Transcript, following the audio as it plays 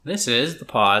This is the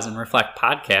Pause and Reflect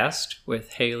podcast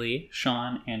with Haley,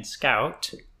 Sean, and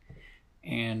Scout.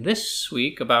 And this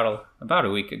week, about a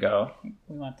week ago,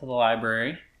 we went to the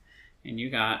library, and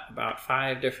you got about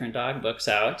 5 different dog books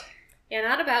out. Yeah,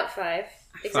 not about 5.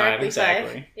 Exactly.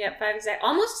 Five. Yeah, 5 exactly.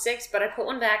 Almost 6, but I put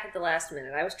one back at the last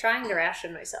minute. I was trying to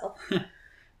ration myself.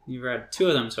 You've read 2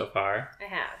 of them so far. I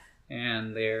have.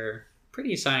 And they're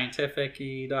pretty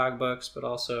scientific-y dog books, but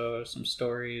also some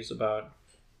stories about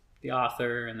the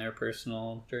author and their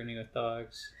personal journey with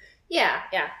dogs. Yeah.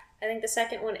 I think the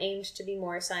second one aimed to be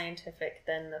more scientific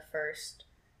than the first,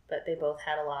 but they both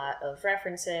had a lot of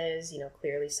references,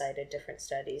 clearly cited different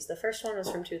studies. The first one was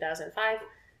from 2005,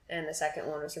 and the second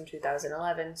one was from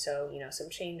 2011, so, some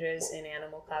changes in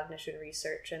animal cognition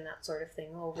research and that sort of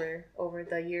thing over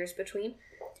the years between.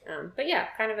 But yeah,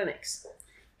 kind of a mix.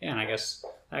 Yeah, and I guess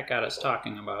that got us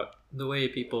talking about the way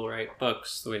people write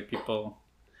books, the way people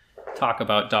talk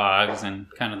about dogs, and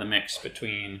kind of the mix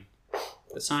between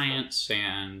the science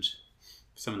and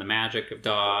some of the magic of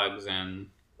dogs, and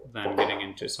then getting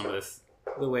into some of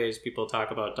the ways people talk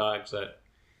about dogs that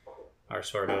are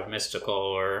sort of mystical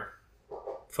or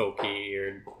folky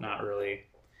or not really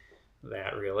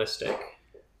that realistic.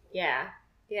 Yeah,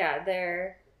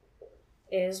 there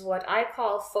is what I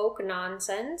call folk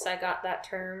nonsense. I got that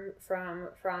term from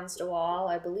Frans de Waal.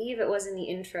 I believe it was in the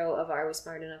intro of Are We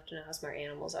Smart Enough to Know How Smart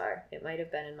Animals Are? It might have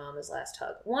been in Mama's Last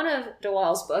Hug. One of de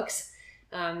Waal's books,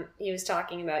 he was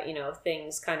talking about,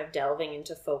 things kind of delving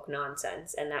into folk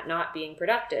nonsense and that not being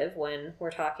productive when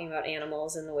we're talking about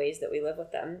animals and the ways that we live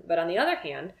with them. But on the other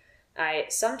hand, I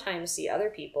sometimes see other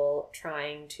people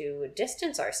trying to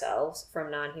distance ourselves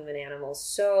from non-human animals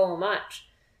so much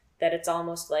that it's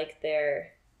almost like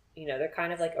they're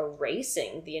kind of like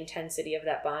erasing the intensity of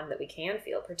that bond that we can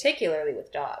feel, particularly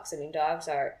with dogs. I mean, dogs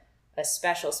are a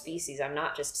special species. I'm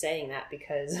not just saying that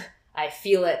because I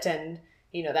feel it and,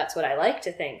 that's what I like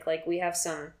to think. Like, we have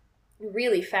some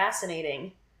really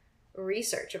fascinating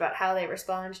research about how they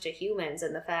respond to humans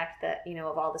and the fact that,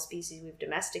 of all the species we've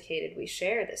domesticated, we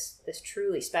share this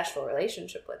truly special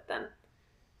relationship with them.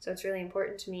 So it's really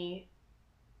important to me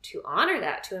to honor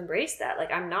that, to embrace that.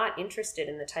 Like, I'm not interested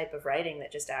in the type of writing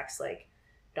that just acts like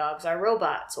dogs are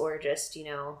robots or just,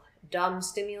 dumb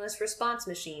stimulus response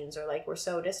machines, or like we're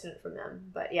so distant from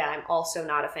them. But yeah, I'm also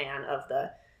not a fan of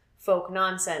the folk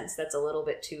nonsense that's a little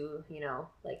bit too,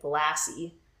 like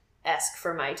Lassie-esque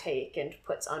for my take and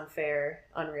puts unfair,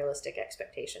 unrealistic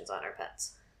expectations on our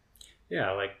pets.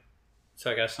 Yeah, so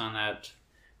I guess on that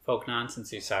folk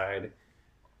nonsensy side,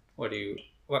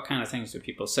 what kind of things do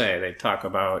people say? They talk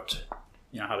about,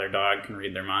 how their dog can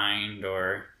read their mind,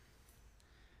 or,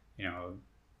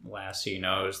 Lassie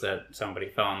knows that somebody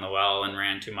fell in the well and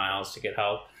ran 2 miles to get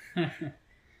help.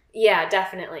 Yeah,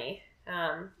 definitely.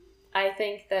 I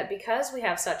think that because we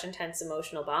have such intense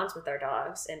emotional bonds with our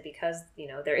dogs, and because,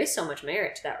 there is so much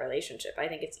merit to that relationship, I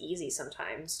think it's easy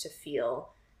sometimes to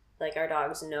feel like our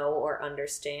dogs know or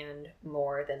understand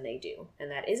more than they do.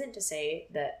 And that isn't to say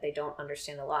that they don't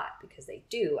understand a lot, because they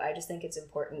do. I just think it's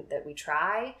important that we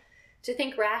try to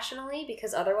think rationally,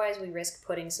 because otherwise we risk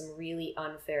putting some really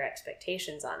unfair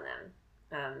expectations on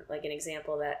them. Like an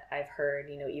example that I've heard,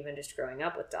 even just growing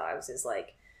up with dogs, is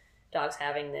like dogs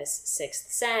having this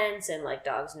sixth sense, and like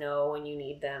dogs know when you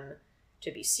need them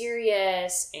to be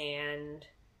serious, and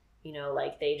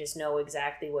like they just know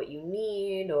exactly what you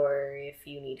need, or if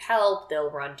you need help, they'll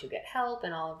run to get help,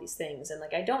 and all of these things. And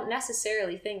like, I don't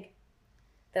necessarily think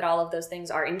that all of those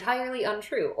things are entirely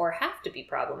untrue or have to be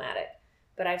problematic,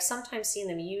 but I've sometimes seen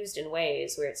them used in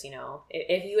ways where it's,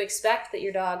 if you expect that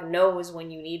your dog knows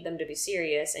when you need them to be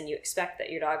serious, and you expect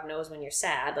that your dog knows when you're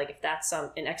sad, like if that's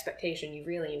an expectation you've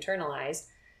really internalized,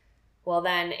 well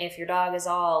then if your dog is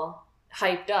all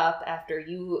hyped up after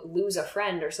you lose a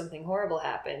friend or something horrible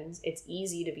happens, it's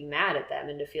easy to be mad at them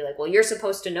and to feel like, well, you're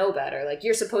supposed to know better. Like,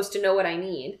 you're supposed to know what I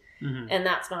need. Mm-hmm. And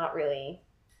that's not really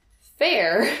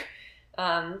fair.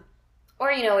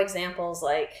 Or, examples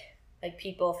like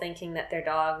people thinking that their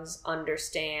dogs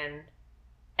understand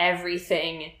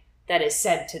everything that is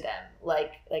said to them.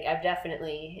 Like I've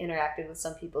definitely interacted with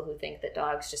some people who think that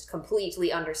dogs just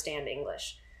completely understand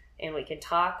English. And we can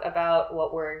talk about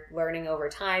what we're learning over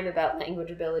time about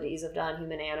language abilities of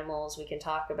non-human animals. We can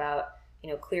talk about,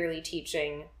 clearly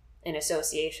teaching an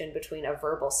association between a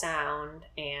verbal sound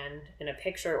and a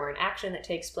picture or an action that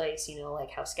takes place,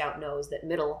 like how Scout knows that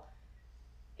middle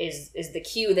is the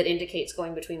cue that indicates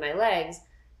going between my legs.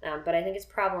 But I think it's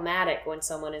problematic when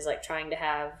someone is like trying to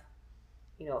have,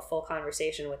 a full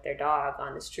conversation with their dog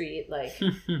on the street, like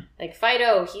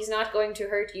Fido, he's not going to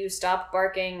hurt you, stop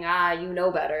barking, you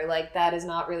know better. Like, that is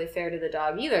not really fair to the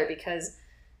dog either, because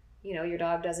your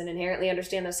dog doesn't inherently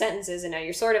understand those sentences, and now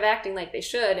you're sort of acting like they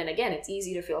should. And again, it's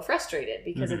easy to feel frustrated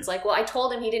because it's like, well, I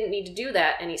told him he didn't need to do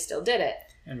that, and he still did it.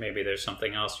 And maybe there's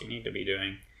something else you need to be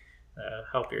doing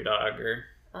help your dog or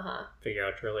figure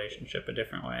out your relationship a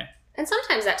different way. And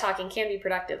sometimes that talking can be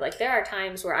productive. Like, there are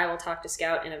times where I will talk to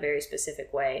Scout in a very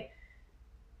specific way,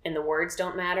 and the words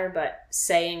don't matter, but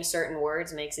saying certain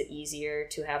words makes it easier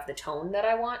to have the tone that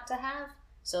I want to have.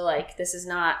 So, like, this is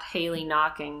not Haley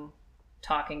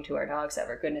talking to our dogs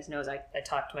ever. Goodness knows I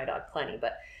talk to my dog plenty.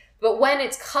 But when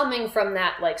it's coming from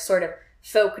that, like, sort of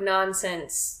folk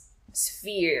nonsense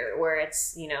sphere where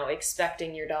it's,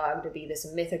 expecting your dog to be this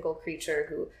mythical creature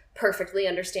who perfectly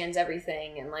understands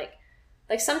everything, and like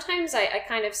sometimes I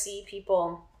kind of see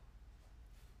people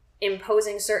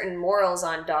imposing certain morals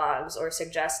on dogs or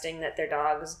suggesting that their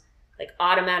dogs like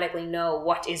automatically know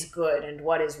what is good and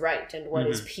what is right and what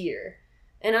is pure.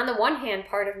 And on the one hand,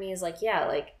 part of me is like, yeah,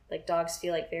 like dogs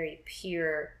feel like very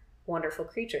pure, wonderful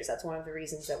creatures. That's one of the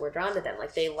reasons that we're drawn to them.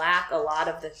 Like, they lack a lot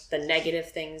of the negative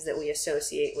things that we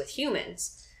associate with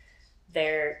humans.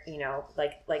 Their,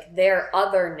 like their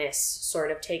otherness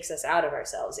sort of takes us out of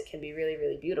ourselves. It can be really,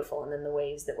 really beautiful. And then the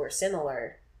ways that we're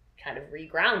similar kind of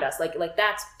reground us. Like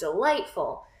that's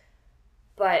delightful.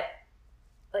 But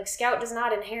like, Scout does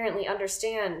not inherently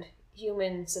understand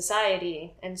human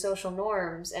society and social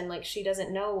norms, and like, she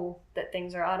doesn't know that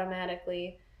things are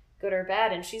automatically good or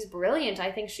bad, and she's brilliant. I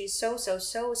think she's so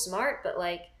smart, but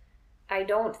like, I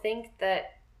don't think that,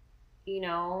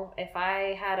 if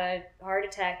I had a heart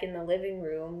attack in the living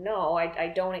room, no,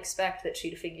 I don't expect that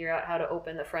she'd figure out how to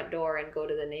open the front door and go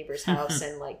to the neighbor's house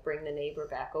and like bring the neighbor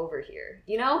back over here,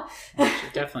 Well,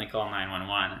 she'd definitely call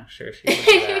 911. I'm sure she would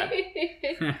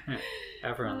do that.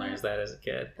 Everyone learns that as a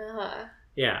kid.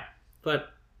 Yeah,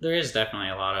 but there is definitely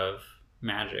a lot of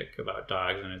magic about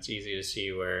dogs, and it's easy to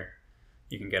see where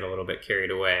you can get a little bit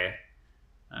carried away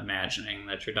imagining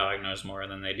that your dog knows more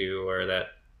than they do, or that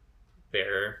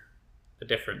they're a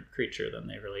different creature than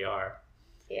they really are.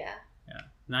 Yeah.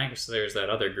 And I guess there's that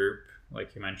other group,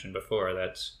 like you mentioned before,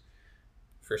 that's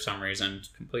for some reason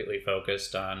completely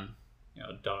focused on,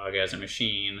 dog as a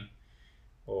machine,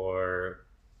 or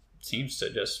seems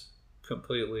to just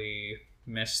completely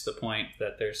miss the point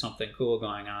that there's something cool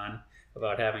going on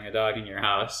about having a dog in your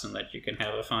house and that you can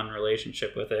have a fun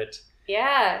relationship with it.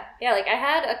 Yeah, like I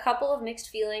had a couple of mixed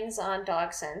feelings on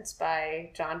Dog Sense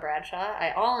by John Bradshaw.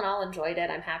 I all in all enjoyed it.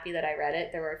 I'm happy that I read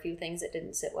it. There were a few things that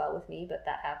didn't sit well with me, but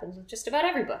that happens with just about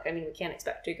every book. I mean, we can't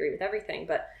expect to agree with everything,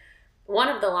 but one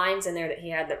of the lines in there that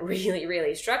he had that really,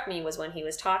 really struck me was when he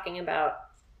was talking about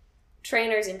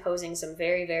trainers imposing some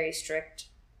very, very strict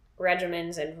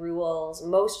regimens and rules,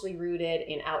 mostly rooted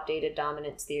in outdated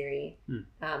dominance theory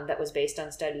that was based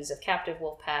on studies of captive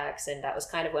wolf packs. And that was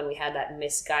kind of when we had that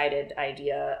misguided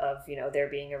idea of, there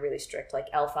being a really strict like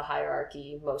alpha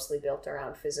hierarchy, mostly built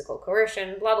around physical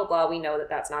coercion, blah, blah, blah. We know that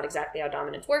that's not exactly how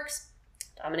dominance works.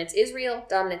 Dominance is real.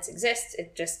 Dominance exists.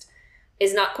 It just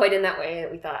is not quite in that way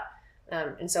that we thought.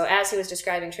 And so as he was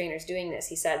describing trainers doing this,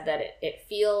 he said that it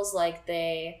feels like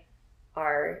they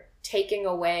are taking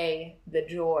away the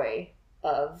joy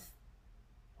of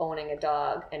owning a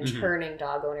dog and turning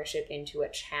dog ownership into a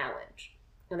challenge.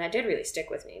 And that did really stick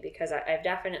with me because I've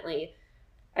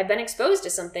been exposed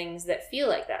to some things that feel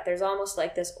like that. There's almost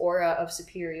like this aura of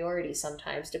superiority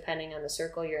sometimes, depending on the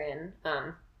circle you're in,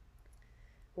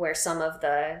 where some of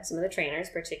the trainers,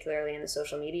 particularly in the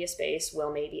social media space,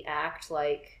 will maybe act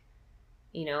like,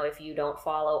 if you don't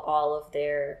follow all of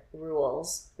their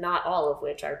rules, not all of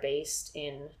which are based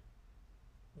in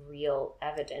real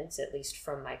evidence, at least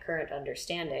from my current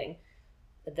understanding,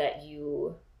 that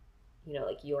you're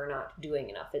not doing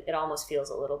enough. It almost feels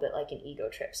a little bit like an ego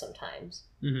trip sometimes.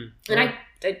 Mm-hmm. And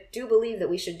I do believe that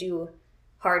we should do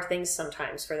hard things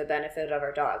sometimes for the benefit of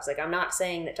our dogs. Like, I'm not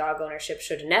saying that dog ownership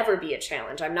should never be a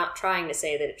challenge. I'm not trying to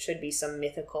say that it should be some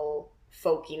mythical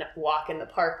folky walk in the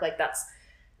park. Like, that's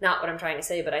not what I'm trying to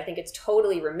say, but I think it's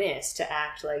totally remiss to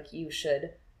act like you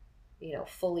should,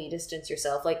 fully distance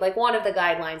yourself. Like one of the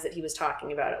guidelines that he was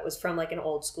talking about, it was from like an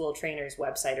old school trainer's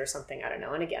website or something. I don't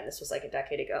know. And again, this was like a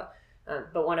decade ago.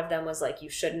 But one of them was like, you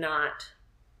should not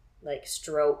like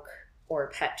stroke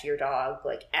or pet your dog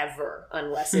like ever,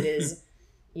 unless it is,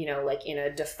 like in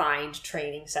a defined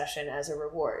training session as a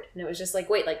reward. And it was just like,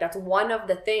 wait, like that's one of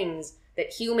the things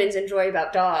that humans enjoy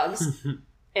about dogs.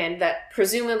 And that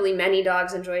presumably many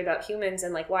dogs enjoy about humans.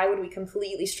 And like, why would we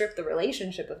completely strip the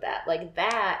relationship of that? Like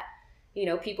that,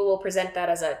 people will present that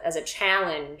as a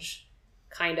challenge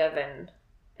kind of. And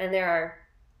there are,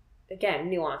 again,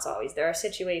 nuance always. There are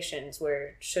situations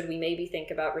where should we maybe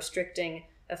think about restricting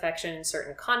affection in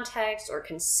certain contexts or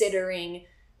considering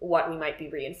what we might be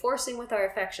reinforcing with our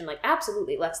affection. Like,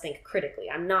 absolutely, let's think critically.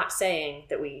 I'm not saying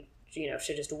that we,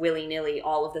 should just willy-nilly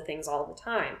all of the things all the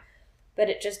time. But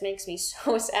it just makes me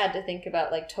so sad to think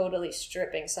about, like, totally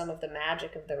stripping some of the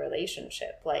magic of the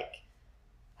relationship. Like,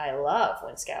 I love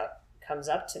when Scout comes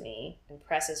up to me and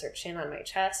presses her chin on my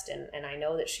chest, and I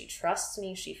know that she trusts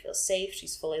me, she feels safe,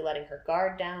 she's fully letting her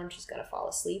guard down, she's going to fall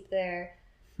asleep there.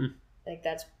 Like,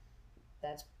 that's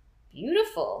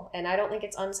beautiful. And I don't think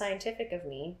it's unscientific of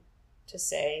me to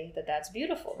say that that's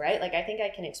beautiful, right? Like, I think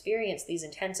I can experience these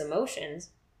intense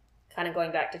emotions, kind of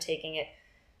going back to taking it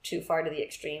too far to the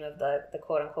extreme of the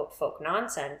quote-unquote folk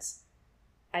nonsense.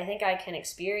 I think I can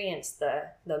experience the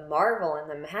marvel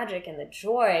and the magic and the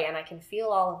joy, and I can feel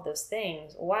all of those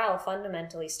things while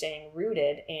fundamentally staying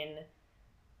rooted in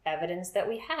evidence that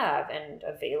we have and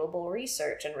available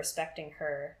research and respecting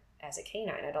her as a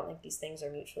canine. I don't think these things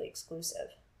are mutually exclusive.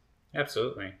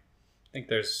 Absolutely. I think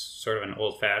there's sort of an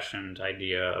old-fashioned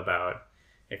idea about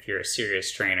if you're a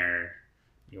serious trainer,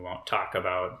 you won't talk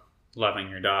about loving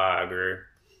your dog or,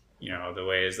 the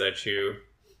ways that you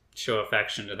show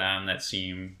affection to them that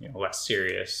seem less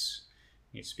serious.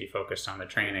 It needs to be focused on the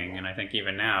training. And I think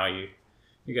even now you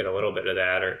get a little bit of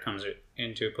that, or it comes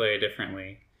into play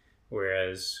differently.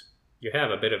 Whereas you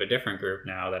have a bit of a different group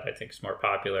now that I think is more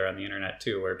popular on the internet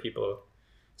too, where people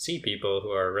see people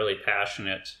who are really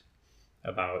passionate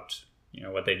about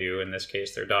what they do, in this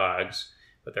case their dogs,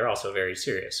 but they're also very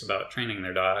serious about training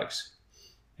their dogs.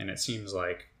 And it seems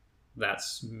like that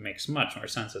makes much more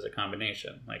sense as a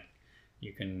combination. Like,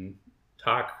 you can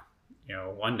talk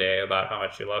one day about how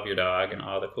much you love your dog and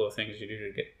all the cool things you do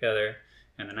to get together,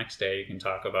 and the next day you can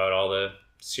talk about all the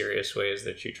serious ways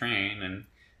that you train, and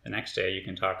the next day you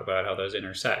can talk about how those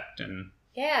intersect. And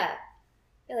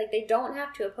like, they don't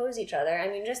have to oppose each other. I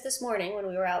mean, just this morning when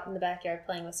we were out in the backyard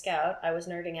playing with Scout, I was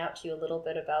nerding out to you a little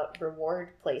bit about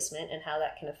reward placement and how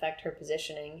that can affect her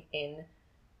positioning in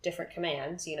different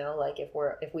commands. Like,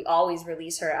 if we always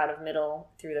release her out of middle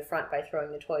through the front by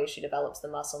throwing the toy, she develops the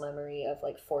muscle memory of,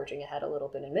 like, forging ahead a little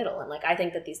bit in middle. And, like, I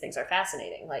think that these things are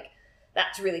fascinating. Like,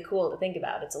 that's really cool to think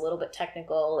about. It's a little bit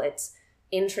technical, it's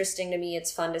interesting to me,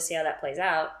 it's fun to see how that plays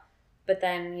out. But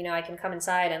then I can come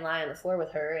inside and lie on the floor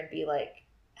with her and be, like,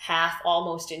 half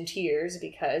almost in tears,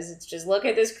 because it's just, look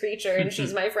at this creature and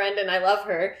she's my friend and I love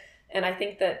her. And I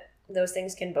think that those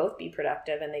things can both be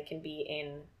productive and they can be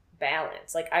in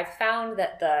balance. Like, I've found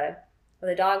that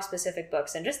the dog specific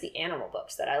books and just the animal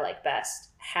books that I like best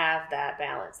have that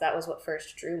balance. That was what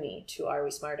first drew me to Are We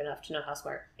Smart Enough to Know How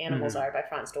Smart Animals Are by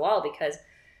Frans de Waal, because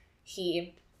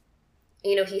he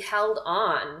held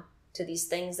on to these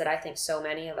things that I think so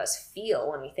many of us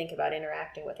feel when we think about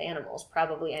interacting with animals.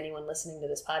 Probably anyone listening to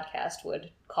this podcast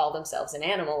would call themselves an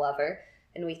animal lover.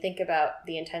 And we think about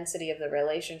the intensity of the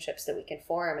relationships that we can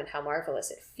form and how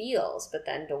marvelous it feels. But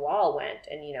then de Waal went,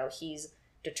 and, he's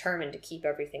determined to keep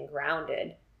everything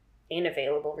grounded in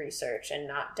available research and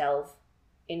not delve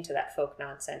into that folk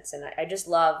nonsense. And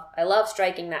I love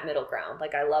striking that middle ground.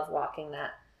 Like, I love walking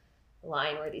that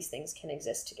line where these things can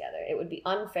exist together. It would be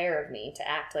unfair of me to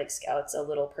act like Scout's a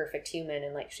little perfect human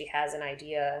and like she has an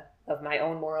idea of my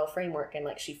own moral framework and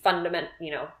like she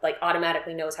like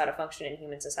automatically knows how to function in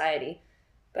human society.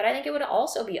 But I think it would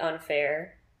also be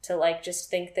unfair to like just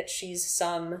think that she's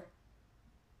some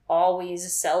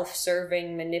always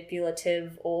self-serving,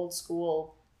 manipulative, old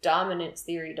school dominance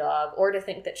theory dog, or to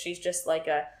think that she's just like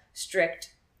a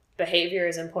strict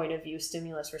behaviorism point of view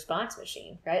stimulus response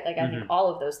machine, right? Like I think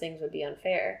all of those things would be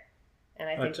unfair. And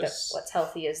I think that what's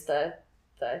healthy is the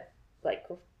like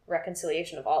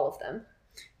reconciliation of all of them.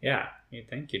 Yeah, you'd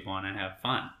think you'd want to have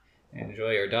fun and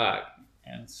enjoy your dog.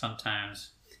 And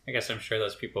sometimes, I guess I'm sure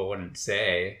those people wouldn't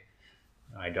say,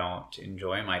 I don't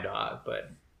enjoy my dog,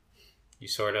 but you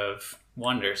sort of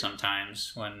wonder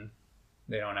sometimes when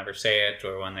they don't ever say it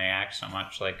or when they act so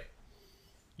much like,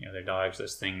 their dog's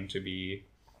this thing to be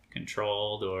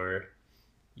controlled, or,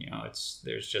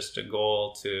 there's just a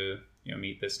goal to,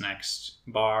 meet this next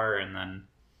bar and then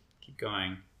keep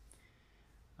going.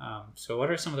 So what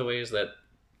are some of the ways that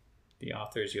the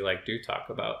authors you like do talk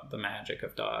about the magic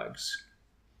of dogs?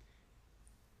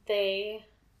 They,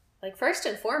 like, first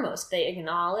and foremost, they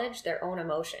acknowledge their own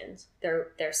emotions.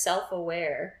 They're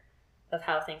self-aware of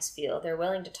how things feel. They're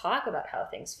willing to talk about how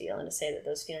things feel and to say that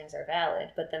those feelings are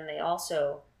valid, but then they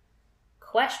also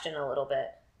question a little bit,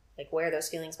 like, where those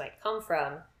feelings might come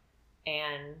from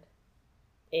and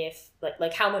if,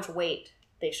 like how much weight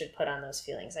they should put on those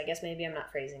feelings. I guess maybe I'm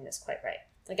not phrasing this quite right.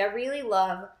 Like, I really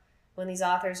love when these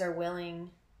authors are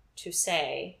willing to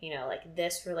say, like,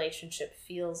 this relationship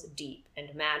feels deep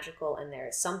and magical and there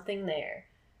is something there,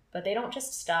 But they don't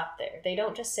just stop there. They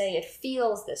don't just say it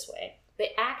feels this way.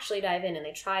 They actually dive in and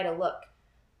they try to look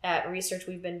at research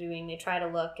we've been doing. They try to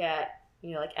look at,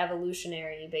 like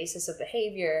evolutionary basis of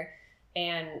behavior,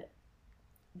 and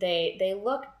they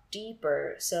look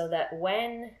deeper so that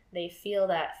when they feel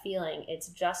that feeling, it's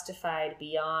justified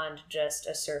beyond just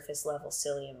a surface level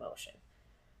silly emotion.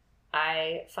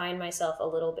 I find myself a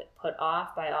little bit put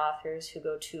off by authors who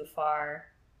go too far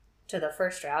to the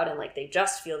first route and like they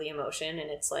just feel the emotion,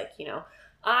 and it's like,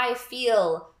 I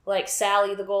feel like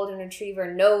Sally the golden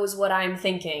retriever knows what I'm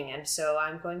thinking, and so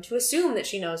I'm going to assume that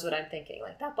she knows what I'm thinking.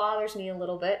 Like, that bothers me a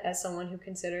little bit as someone who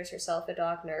considers herself a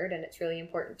dog nerd, and it's really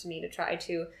important to me to try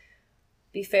to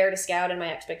be fair to Scout in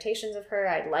my expectations of her.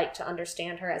 I'd like to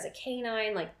understand her as a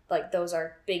canine. Like those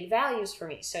are big values for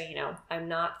me. So, I'm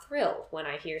not thrilled when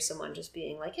I hear someone just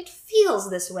being like, it feels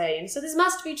this way, and so this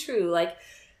must be true. Like,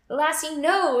 Lassie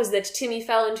knows that Timmy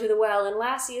fell into the well, and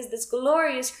Lassie is this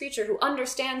glorious creature who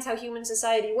understands how human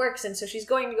society works, and so she's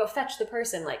going to go fetch the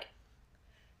person. Like,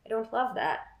 I don't love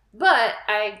that. But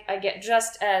I get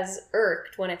just as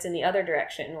irked when it's in the other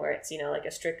direction, where it's, like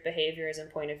a strict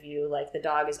behaviorism point of view, like the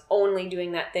dog is only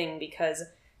doing that thing because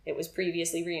it was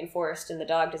previously reinforced, and the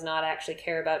dog does not actually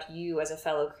care about you as a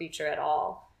fellow creature at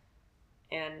all.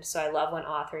 And so I love when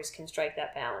authors can strike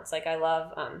that balance. Like, I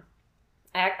love...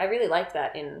 I really liked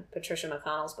that in Patricia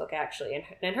McConnell's book, actually.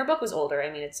 And her book was older.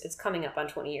 I mean, it's coming up on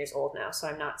 20 years old now, so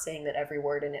I'm not saying that every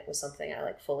word in it was something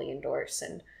I, fully endorse,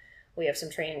 and we have some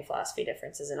training philosophy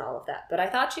differences and all of that. But I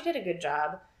thought she did a good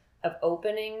job of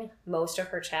opening most of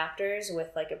her chapters with,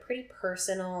 a pretty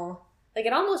personal...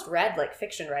 it almost read like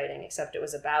fiction writing, except it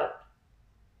was about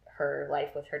her life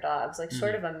with her dogs.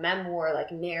 Sort of a memoir,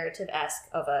 narrative-esque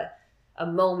of a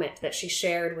moment that she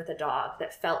shared with a dog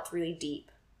that felt really deep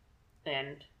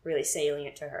and really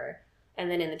salient to her.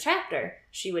 And then in the chapter,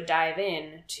 she would dive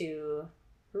in to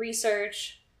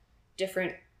research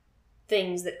different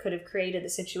things that could have created the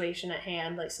situation at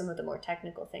hand, like some of the more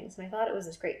technical things. And I thought it was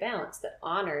this great balance that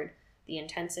honored the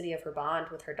intensity of her bond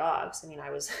with her dogs. I mean,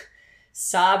 I was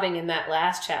sobbing in that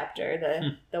last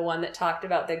chapter, the one that talked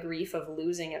about the grief of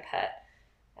losing a pet.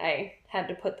 I had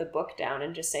to put the book down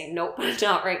and just say, nope,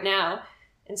 not right now.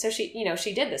 And so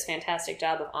she did this fantastic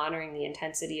job of honoring the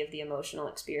intensity of the emotional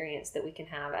experience that we can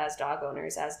have as dog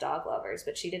owners, as dog lovers,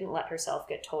 but she didn't let herself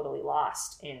get totally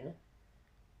lost in,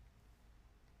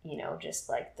 just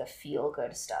the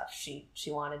feel-good stuff. She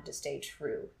wanted to stay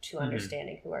true to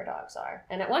understanding who our dogs are.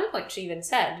 And at one point she even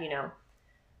said,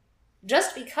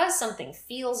 just because something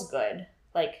feels good,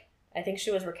 I think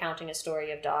she was recounting a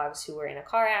story of dogs who were in a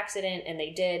car accident, and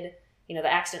they did...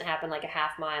 the accident happened a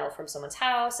half mile from someone's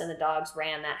house, and the dogs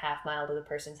ran that half mile to the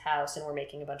person's house and were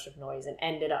making a bunch of noise and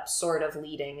ended up sort of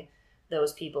leading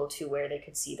those people to where they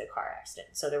could see the car accident.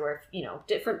 So there were,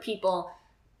 different people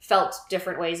felt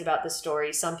different ways about this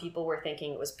story. Some people were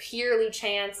thinking it was purely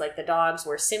chance, like the dogs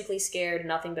were simply scared,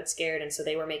 nothing but scared, and so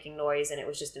they were making noise and it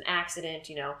was just an accident.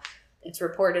 It's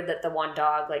reported that the one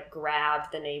dog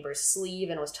grabbed the neighbor's sleeve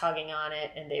and was tugging on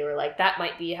it, and they were like, that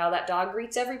might be how that dog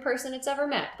greets every person it's ever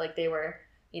met. They were,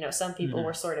 some people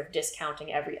were sort of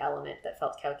discounting every element that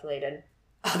felt calculated.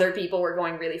 Other people were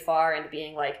going really far and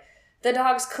being like, the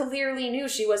dogs clearly knew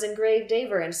she was in grave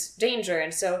danger,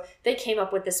 and so they came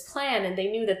up with this plan, and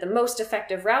they knew that the most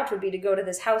effective route would be to go to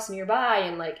this house nearby,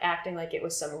 and acting like it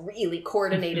was some really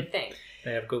coordinated thing.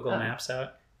 They have Google Maps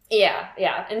out.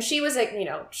 Yeah. And she was,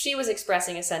 she was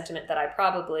expressing a sentiment that I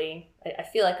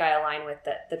feel like I align with,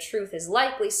 that the truth is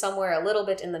likely somewhere a little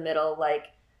bit in the middle.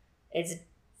 It's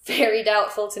very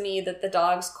doubtful to me that the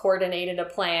dogs coordinated a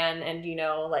plan and,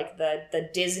 the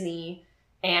Disney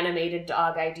animated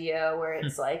dog idea where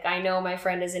it's I know my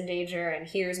friend is in danger and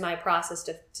here's my process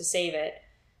to save it.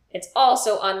 It's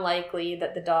also unlikely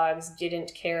that the dogs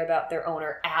didn't care about their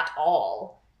owner at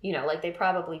all. They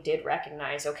probably did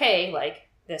recognize, okay,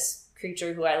 this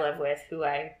creature who I live with, who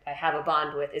I have a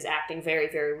bond with, is acting very,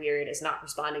 very weird, is not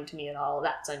responding to me at all.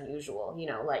 That's unusual,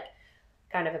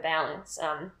 kind of a balance.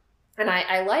 And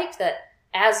I liked that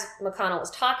as McConnell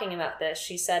was talking about this,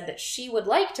 she said that she would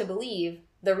like to believe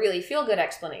the really feel-good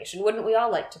explanation. Wouldn't we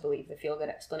all like to believe the feel-good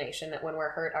explanation that when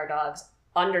we're hurt, our dogs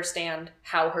understand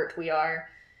how hurt we are,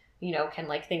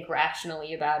 can think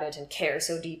rationally about it and care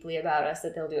so deeply about us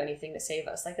that they'll do anything to save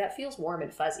us. That feels warm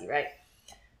and fuzzy, right?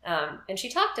 And she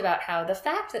talked about how the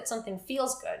fact that something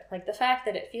feels good, the fact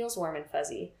that it feels warm and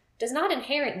fuzzy, does not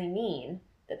inherently mean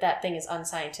that that thing is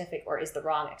unscientific or is the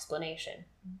wrong explanation.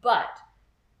 But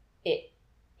it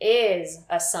is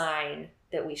a sign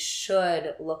that we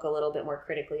should look a little bit more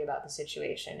critically about the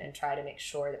situation and try to make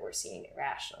sure that we're seeing it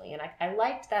rationally. And I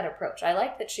liked that approach. I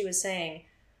liked that she was saying,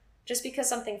 just because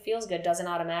something feels good doesn't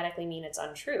automatically mean it's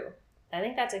untrue. I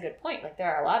think that's a good point. Like,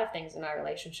 there are a lot of things in our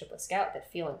relationship with Scout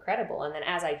that feel incredible. And then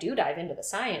as I do dive into the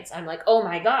science, I'm like, oh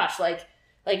my gosh, like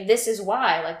this is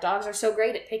why. Like, dogs are so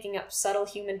great at picking up subtle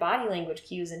human body language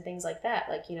cues and things like that.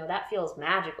 Like, that feels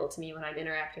magical to me when I'm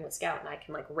interacting with Scout and I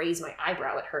can, like, raise my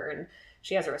eyebrow at her and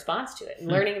she has a response to it. And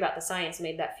learning about the science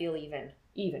made that feel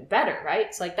even better,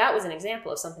 right? So, like, that was an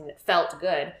example of something that felt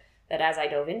good, that as I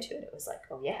dove into it, it was like,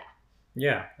 oh yeah.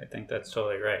 Yeah, I think that's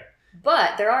totally right.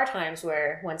 But there are times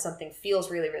where when something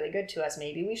feels really, really good to us,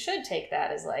 maybe we should take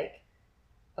that as like,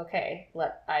 okay,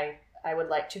 I would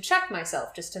like to check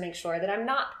myself just to make sure that I'm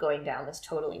not going down this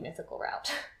totally mythical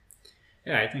route.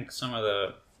 Yeah, I think some of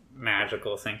the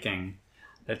magical thinking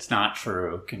that's not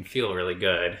true can feel really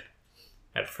good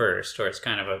at first, or it's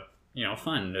kind of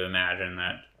fun to imagine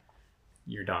that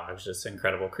your dog's this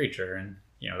incredible creature, and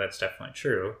that's definitely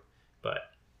true,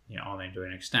 but only to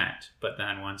an extent. But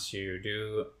then once you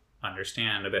do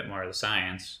understand a bit more of the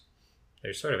science,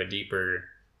 there's sort of a deeper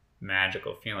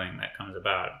magical feeling that comes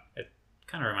about. It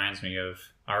kind of reminds me of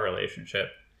our relationship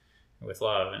with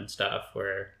love and stuff,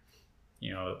 where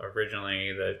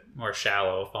originally the more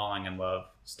shallow falling in love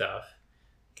stuff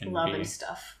can love be and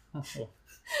stuff.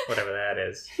 Whatever that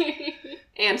is.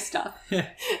 And stuff.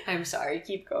 I'm sorry,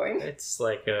 keep going. It's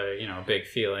like big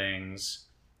feelings,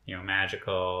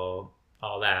 magical,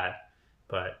 all that,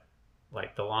 but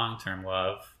like the long-term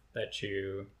love that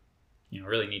you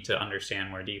really need to understand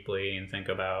more deeply and think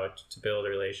about to build a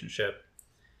relationship,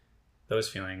 those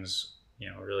feelings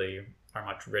really are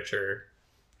much richer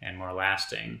and more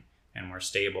lasting and more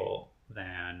stable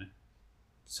than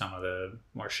some of the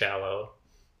more shallow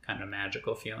kind of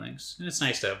magical feelings. And it's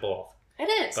nice to have both. It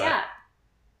is, but,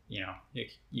 yeah.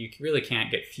 You really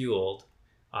can't get fueled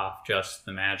off just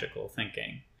the magical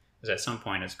thinking, because at some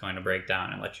point it's going to break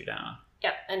down and let you down.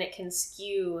 Yep, and it can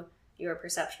skew your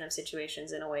perception of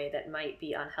situations in a way that might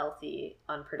be unhealthy,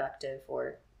 unproductive,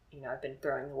 or, I've been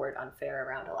throwing the word unfair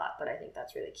around a lot, but I think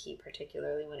that's really key,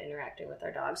 particularly when interacting with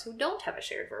our dogs who don't have a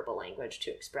shared verbal language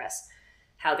to express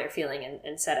how they're feeling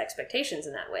and set expectations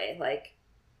in that way. Like,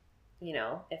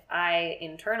 if I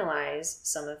internalize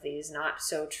some of these not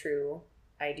so true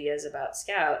ideas about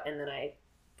Scout and then I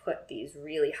put these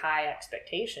really high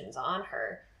expectations on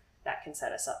her, that can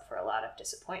set us up for a lot of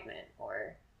disappointment,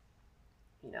 or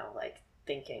like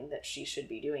thinking that she should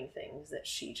be doing things that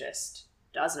she just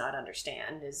does not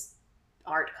understand,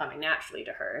 aren't coming naturally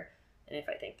to her. And if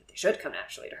I think that they should come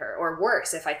naturally to her, or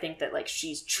worse, if I think that like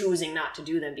she's choosing not to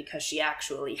do them because she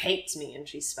actually hates me and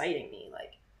she's spiting me,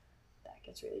 like that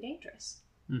gets really dangerous.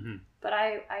 Mm-hmm. But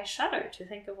I shudder to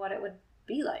think of what it would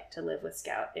be like to live with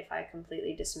Scout if I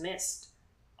completely dismissed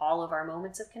all of our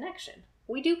moments of connection.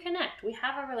 We do connect. We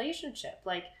have a relationship.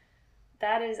 Like,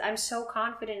 that is, I'm so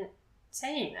confident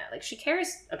saying that. Like, she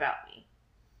cares about me.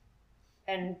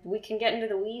 And we can get into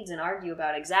the weeds and argue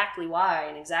about exactly why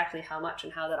and exactly how much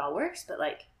and how that all works. But,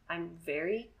 like, I'm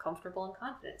very comfortable and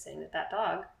confident saying that that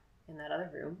dog in that other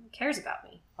room cares about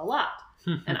me a lot.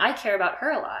 And I care about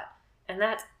her a lot. And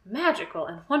that's magical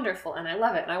and wonderful. And I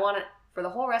love it. And I want it for the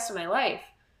whole rest of my life.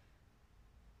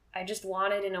 I just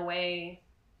want it in a way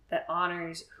that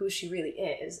honors who she really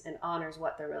is and honors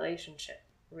what the relationship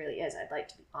really is. I'd like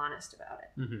to be honest about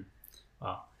it. Mm-hmm.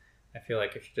 Well, I feel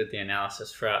like if you did the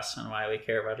analysis for us on why we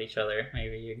care about each other,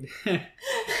 maybe you'd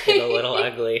get a little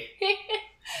ugly.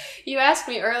 You asked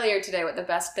me earlier today what the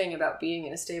best thing about being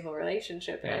in a stable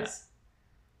relationship is.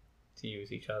 To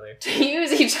use each other. To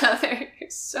use each other. You're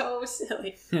so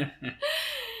silly.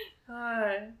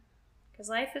 Because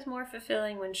life is more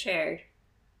fulfilling when shared.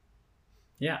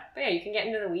 Yeah. But yeah, you can get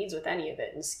into the weeds with any of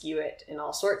it and skew it in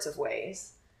all sorts of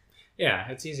ways. Yeah,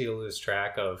 it's easy to lose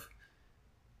track of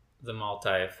the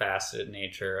multifaceted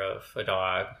nature of a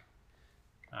dog,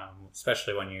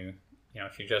 especially when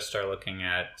if you just are looking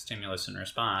at stimulus and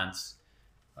response,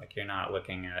 like you're not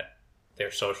looking at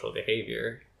their social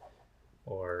behavior,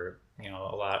 or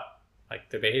a lot, like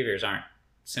the behaviors aren't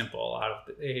simple. A lot of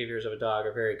the behaviors of a dog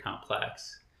are very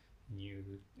complex.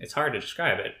 It's hard to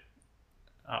describe it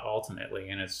ultimately,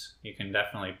 and you can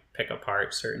definitely pick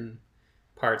apart certain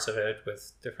parts of it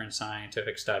with different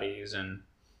scientific studies and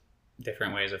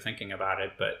different ways of thinking about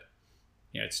it, but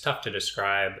it's tough to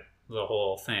describe the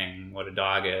whole thing, what a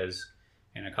dog is,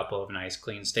 in a couple of nice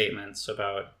clean statements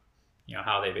about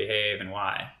how they behave and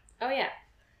why. Oh yeah.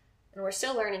 And we're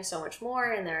still learning so much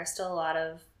more, and there are still a lot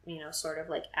of sort of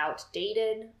like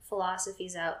outdated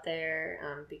philosophies out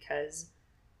there, because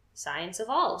science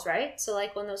evolves, right? So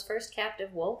like when those first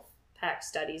captive wolf pack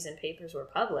studies and papers were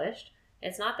published,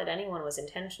 It's not that anyone was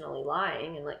intentionally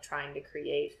lying and like trying to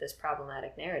create this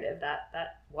problematic narrative.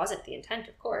 That wasn't the intent,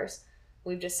 of course.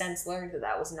 We've just since learned that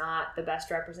that was not the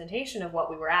best representation of what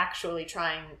we were actually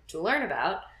trying to learn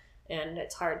about, and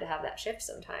it's hard to have that shift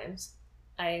sometimes.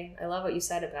 I love what you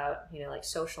said about, you know, like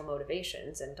social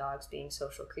motivations and dogs being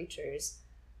social creatures.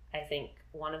 I think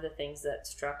one of the things that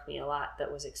struck me a lot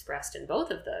that was expressed in both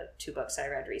of the 2 books I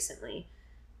read recently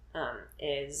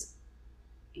is,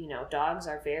 you know, dogs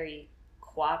are very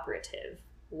cooperative.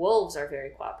 Wolves are very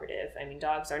cooperative. I mean,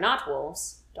 dogs are not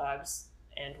wolves. Dogs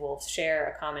and wolves share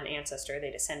a common ancestor.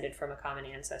 They descended from a common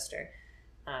ancestor.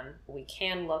 We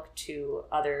can look to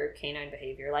other canine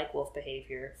behavior, like wolf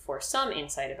behavior, for some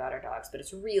insight about our dogs, but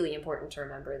it's really important to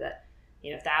remember that,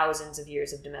 you know, thousands of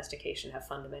years of domestication have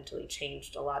fundamentally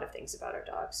changed a lot of things about our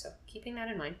dogs. So keeping that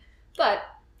in mind. But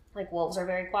like wolves are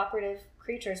very cooperative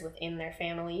creatures within their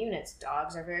family units.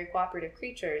 Dogs are very cooperative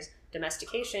creatures.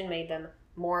 Domestication made them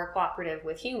more cooperative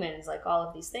with humans, like all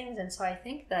of these things. And so I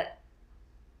think that,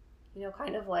 you know,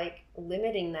 kind of like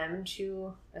limiting them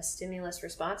to a stimulus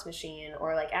response machine,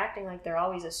 or like acting like they're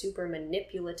always a super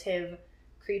manipulative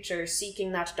creature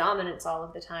seeking that dominance all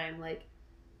of the time, like,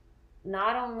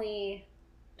 not only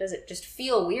does it just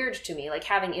feel weird to me, like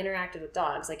having interacted with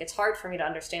dogs, like it's hard for me to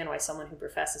understand why someone who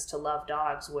professes to love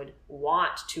dogs would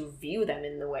want to view them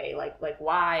in the way, like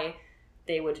why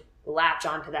they would latch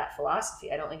onto that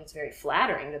philosophy. I don't think it's very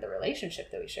flattering to the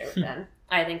relationship that we share with them.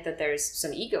 I think that there's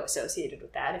some ego associated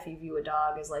with that. If you view a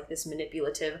dog as like this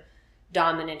manipulative,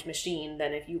 dominant machine,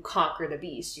 then if you conquer the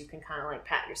beast, you can kind of like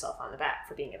pat yourself on the back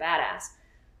for being a badass.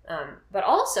 But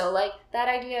also, like, that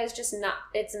idea is just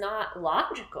it's not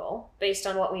logical based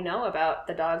on what we know about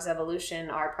the dog's evolution,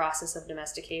 our process of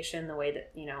domestication, the way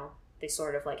that, you know, they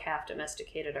sort of like half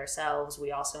domesticated ourselves.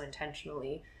 We also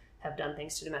intentionally have done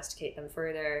things to domesticate them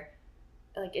further.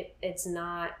 Like, it's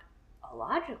not a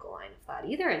logical line of thought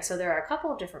either. And so there are a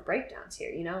couple of different breakdowns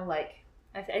here, you know, like,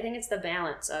 I think it's the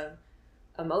balance of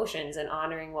emotions and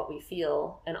honoring what we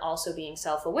feel, and also being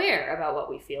self-aware about what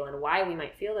we feel and why we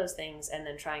might feel those things, and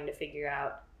then trying to figure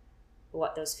out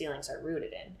what those feelings are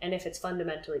rooted in and if it's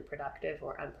fundamentally productive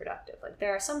or unproductive. Like,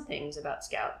 there are some things about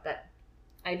Scout that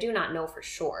I do not know for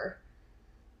sure,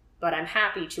 but I'm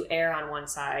happy to err on one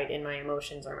side in my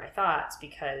emotions or my thoughts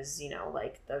because, you know,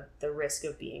 like the risk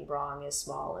of being wrong is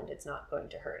small and it's not going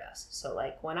to hurt us. So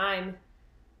like when I'm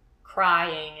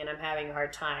crying and I'm having a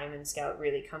hard time and Scout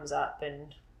really comes up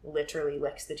and literally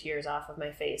licks the tears off of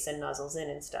my face and nuzzles in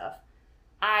and stuff,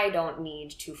 I don't need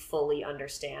to fully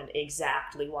understand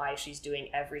exactly why she's doing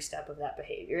every step of that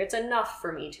behavior. It's enough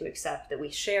for me to accept that we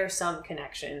share some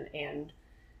connection and,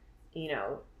 you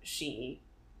know, she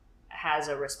has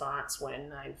a response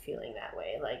when I'm feeling that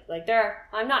way.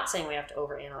 I'm not saying we have to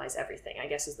overanalyze everything, I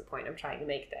guess is the point I'm trying to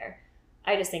make there.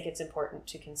 I just think it's important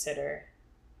to consider,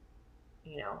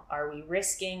 you know, are we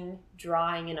risking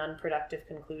drawing an unproductive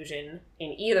conclusion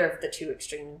in either of the two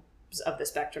extremes of the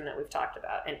spectrum that we've talked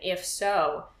about? And if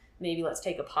so, maybe let's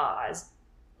take a pause,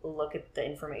 look at the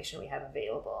information we have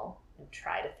available, and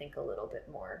try to think a little bit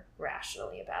more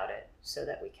rationally about it so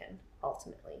that we can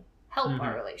ultimately help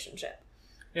our relationship.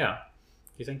 Yeah.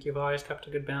 Do you think you've always kept a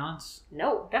good balance?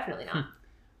 No, definitely not.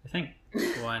 I think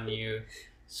when you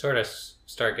sort of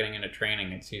start getting into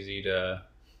training, it's easy to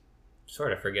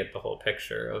sort of forget the whole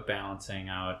picture of balancing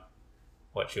out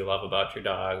what you love about your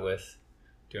dog with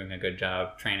doing a good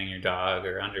job training your dog,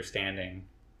 or understanding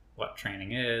what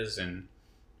training is and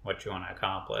what you want to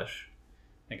accomplish.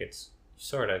 I think it's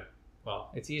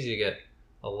it's easy to get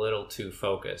a little too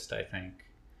focused, I think,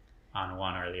 on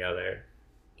one or the other.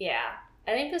 Yeah.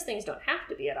 I think those things don't have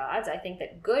to be at odds. I think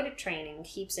that good training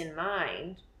keeps in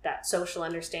mind that social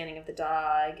understanding of the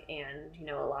dog and, you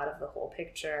know, a lot of the whole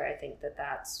picture. I think that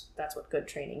that's what good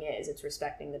training is. It's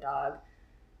respecting the dog.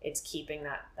 It's keeping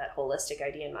that holistic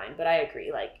idea in mind. But I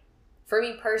agree, like, for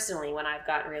me personally, when I've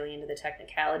gotten really into the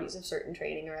technicalities of certain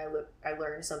training, or I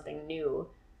learned something new,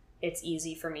 it's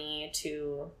easy for me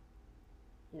to,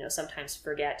 you know, sometimes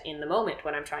forget in the moment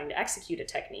when I'm trying to execute a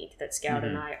technique that Scout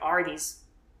and I are these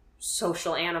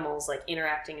social animals, like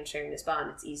interacting and sharing this bond.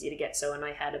 It's easy to get so in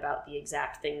my head about the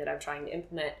exact thing that I'm trying to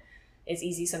implement. It's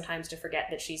easy sometimes to forget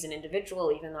that she's an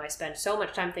individual, even though I spend so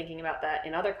much time thinking about that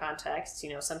in other contexts.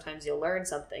 You know, sometimes you'll learn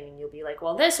something and you'll be like,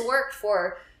 well, this worked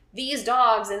for these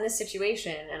dogs in this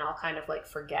situation, and I'll kind of like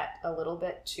forget a little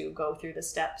bit to go through the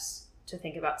steps to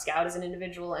think about Scout as an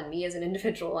individual and me as an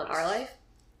individual in our life.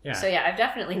 Yeah. So yeah, I've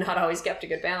definitely not always kept a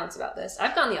good balance about this.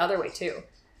 I've gone the other way too.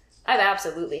 I've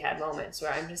absolutely had moments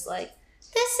where I'm just like,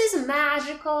 this is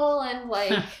magical, and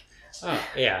like... Oh,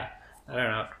 yeah. I don't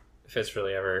know if it's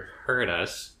really ever hurt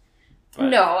us, But,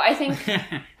 no, I think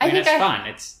it's fun.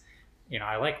 It's,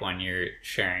 I like when you're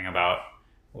sharing about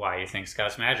why you think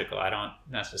Scout's magical. I don't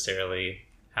necessarily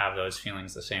have those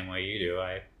feelings the same way you do.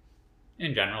 I,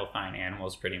 in general, find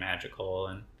animals pretty magical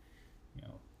and,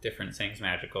 different things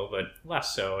magical, but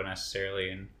less so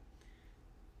necessarily in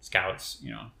Scouts.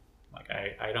 Like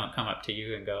I don't come up to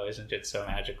you and go, isn't it so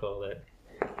magical that,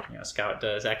 Scout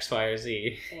does X, Y, or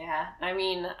Z? Yeah. I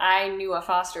mean, I knew a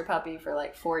foster puppy for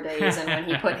like 4 days, and when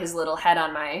he put his little head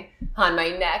on my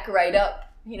neck right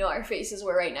up, our faces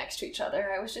were right next to each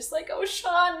other, I was just like, oh,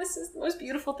 Sean, this is the most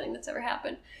beautiful thing that's ever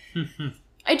happened.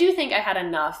 I do think I had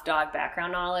enough dog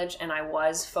background knowledge, and I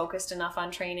was focused enough on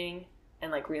training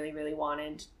and like really, really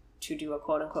wanted to do a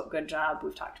quote unquote good job.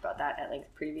 We've talked about that at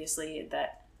length previously,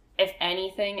 that if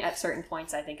anything, at certain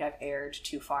points, I think I've erred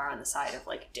too far on the side of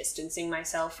like distancing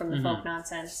myself from the folk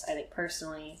nonsense. I think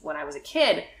personally, when I was a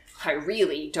kid, I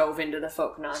really dove into the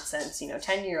folk nonsense.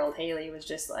 10-year-old Haley was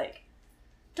just like,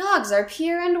 dogs are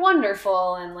pure and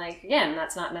wonderful. And like, again,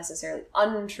 that's not necessarily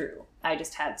untrue. I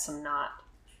just had some not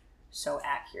so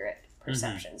accurate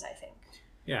perceptions, I think.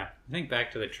 Yeah. I think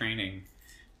back to the training,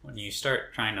 when you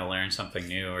start trying to learn something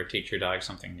new or teach your dog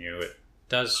something new, it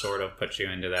does sort of put you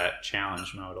into that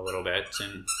challenge mode a little bit,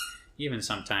 and even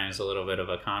sometimes a little bit of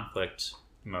a conflict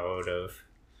mode of,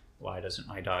 why doesn't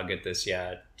my dog get this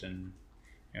yet? And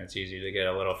it's easy to get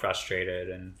a little frustrated,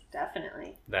 and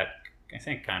definitely that, I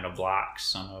think, kind of blocks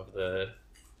some of the,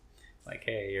 like,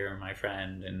 hey, you're my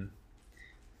friend.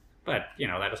 But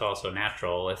that is also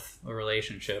natural with a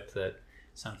relationship, that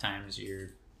sometimes you're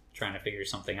trying to figure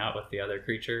something out with the other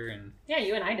creature, and yeah,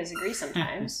 you and I disagree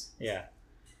sometimes. Yeah.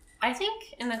 I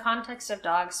think in the context of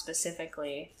dogs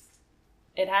specifically,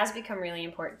 it has become really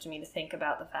important to me to think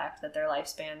about the fact that their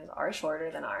lifespans are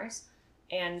shorter than ours,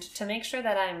 and to make sure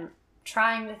that I'm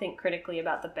trying to think critically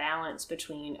about the balance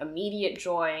between immediate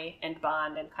joy and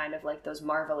bond and kind of like those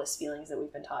marvelous feelings that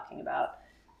we've been talking about,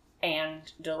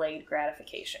 and delayed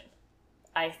gratification.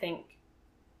 I think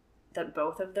that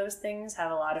both of those things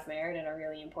have a lot of merit and are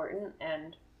really important,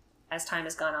 and as time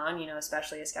has gone on,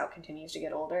 especially as Scout continues to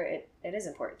get older, it is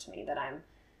important to me that I'm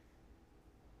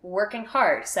working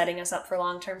hard, setting us up for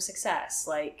long-term success.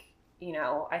 Like,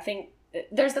 I think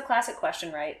there's the classic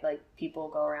question, right? Like, people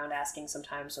go around asking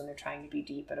sometimes when they're trying to be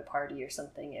deep at a party or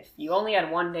something, if you only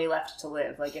had one day left to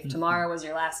live, like if tomorrow was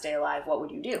your last day alive, what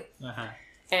would you do?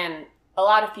 And a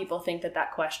lot of people think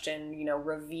that question,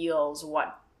 reveals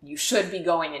what you should be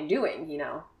going and doing,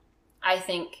 I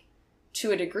think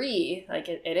to a degree, like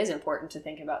it is important to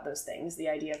think about those things. The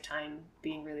idea of time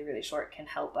being really, really short can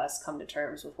help us come to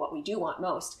terms with what we do want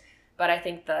most. But I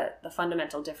think the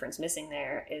fundamental difference missing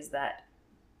there is that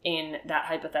in that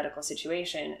hypothetical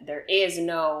situation, there is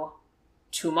no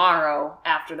tomorrow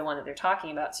after the one that they're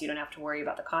talking about, so you don't have to worry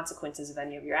about the consequences of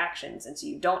any of your actions, and so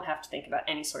you don't have to think about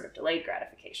any sort of delayed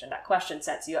gratification. That question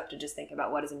sets you up to just think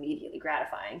about what is immediately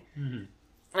gratifying.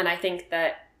 And I think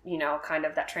that kind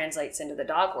of that translates into the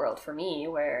dog world for me,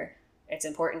 where it's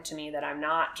important to me that I'm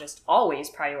not just always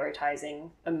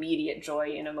prioritizing immediate joy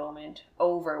in a moment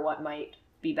over what might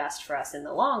be best for us in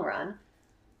the long run.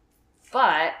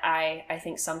 But I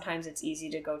think sometimes it's easy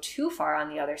to go too far on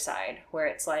the other side, where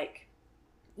it's like,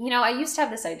 I used to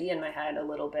have this idea in my head a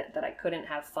little bit that I couldn't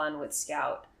have fun with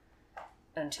Scout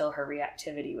until her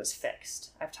reactivity was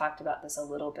fixed. I've talked about this a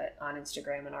little bit on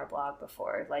Instagram and our blog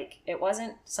before. Like, it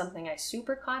wasn't something I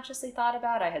super consciously thought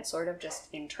about. I had sort of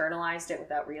just internalized it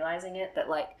without realizing it, that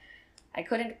like I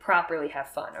couldn't properly have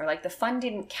fun, or like the fun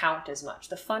didn't count as much.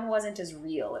 The fun wasn't as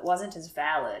real. It wasn't as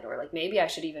valid, or like maybe I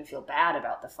should even feel bad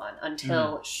about the fun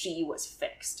until she was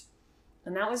fixed.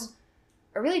 And that was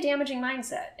a really damaging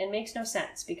mindset. It makes no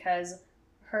sense because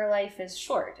her life is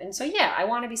short. And so, yeah, I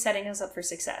want to be setting us up for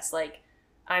success. Like,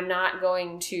 I'm not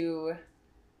going to,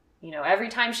 every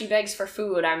time she begs for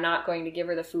food, I'm not going to give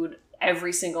her the food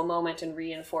every single moment and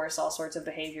reinforce all sorts of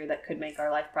behavior that could make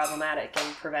our life problematic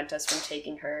and prevent us from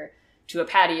taking her to a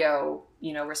patio,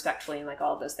 respectfully, and like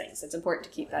all of those things. It's important to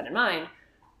keep that in mind.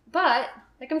 But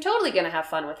like, I'm totally going to have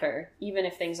fun with her, even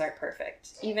if things aren't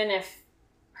perfect, even if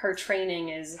her training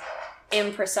is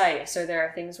imprecise or there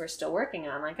are things we're still working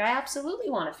on. Like, I absolutely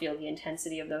want to feel the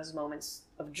intensity of those moments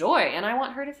of joy, and I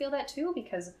want her to feel that too,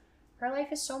 because her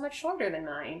life is so much shorter than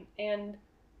mine. And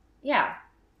yeah,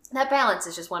 that balance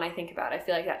is just one I think about. I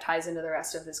feel like that ties into the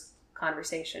rest of this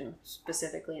conversation,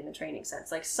 specifically in the training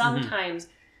sense. Like, sometimes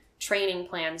training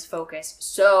plans focus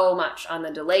so much on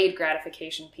the delayed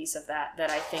gratification piece of that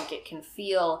I think it can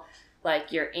feel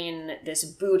like you're in this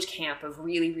boot camp of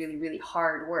really, really, really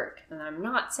hard work. And I'm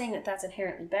not saying that that's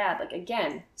inherently bad. Like,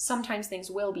 again, sometimes things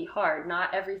will be hard.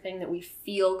 Not everything that we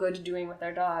feel good doing with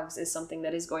our dogs is something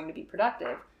that is going to be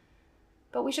productive.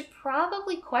 But we should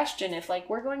probably question if, like,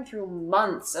 we're going through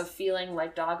months of feeling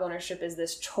like dog ownership is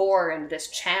this chore and this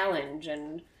challenge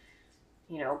and,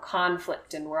 you know,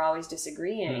 conflict, and we're always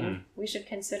disagreeing, we should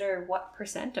consider what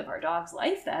 % of our dog's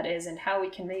life that is and how we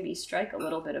can maybe strike a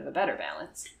little bit of a better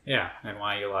balance. Yeah, and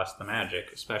why you lost the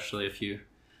magic, especially if you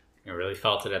really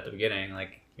felt it at the beginning.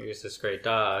 Like, here's this great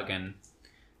dog, and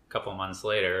a couple months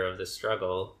later of this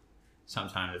struggle,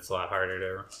 sometimes it's a lot harder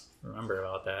to remember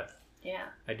about that. Yeah.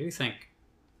 I do think,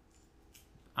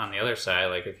 on the other side,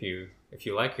 like, if you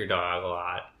like your dog a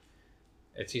lot,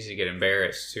 it's easy to get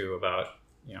embarrassed, too, about,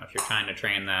 you know, if you're trying to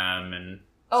train them and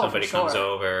somebody comes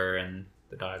over and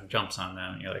the dog jumps on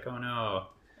them, and you're like, oh no,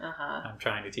 I'm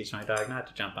trying to teach my dog not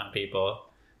to jump on people,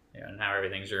 you know, and now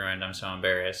everything's ruined. I'm so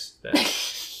embarrassed. That...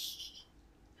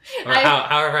 or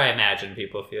however I imagine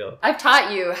people feel. I've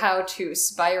taught you how to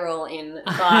spiral in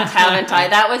thought, haven't I?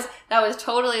 That was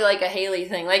totally like a Haley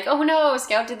thing. Like, oh no,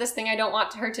 Scout did this thing I don't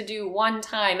want her to do one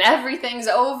time. Everything's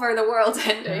over. The world's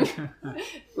ending.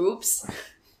 Oops.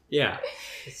 Yeah,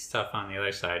 it's tough on the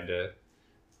other side to...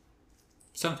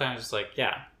 Sometimes it's like,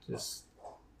 yeah, just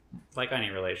like any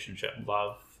relationship,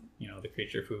 love, you know, the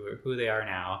creature for who they are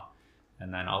now,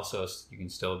 and then also you can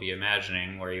still be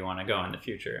imagining where you want to go in the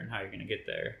future and how you're going to get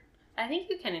there. I think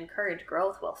you can encourage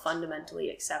growth while fundamentally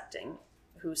accepting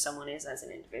who someone is as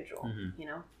an individual, you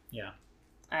know? Yeah.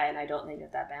 And I don't think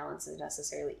that balance is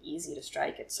necessarily easy to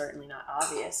strike. It's certainly not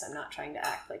obvious. I'm not trying to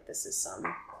act like this is some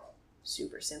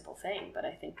super simple thing, but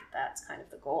I think that's kind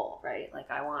of the goal, right? Like,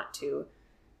 I want to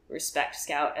respect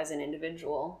Scout as an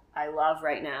individual. I love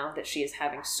right now that she is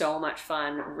having so much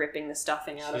fun ripping the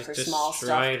stuffing out of her small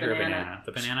stuffed banana.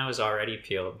 The banana was already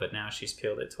peeled, but now she's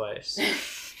peeled it twice.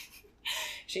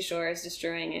 She sure is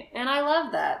destroying it. And I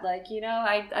love that. Like, you know,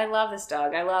 I love this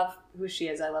dog. I love who she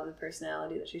is. I love the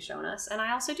personality that she's shown us. And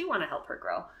I also do want to help her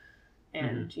grow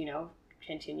and, you know,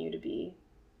 continue to be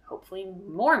hopefully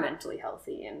more mentally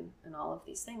healthy and all of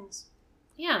these things.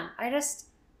 Yeah,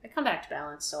 I come back to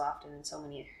balance so often in so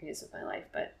many areas of my life,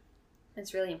 but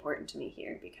it's really important to me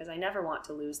here because I never want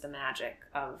to lose the magic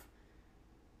of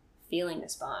feeling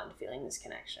this bond, feeling this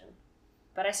connection.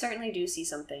 But I certainly do see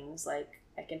some things, like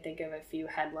I can think of a few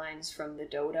headlines from the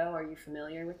Dodo. Are you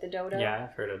familiar with the Dodo? Yeah,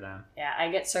 I've heard of them. Yeah, I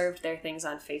get served their things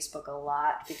on Facebook a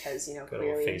lot because, you know, Good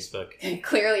old Facebook.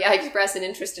 Clearly I express an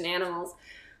interest in animals.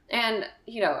 And,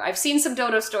 you know, I've seen some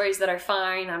dodo stories that are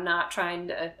fine. I'm not trying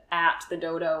to at the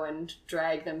dodo and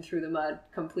drag them through the mud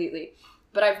completely.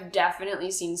 But I've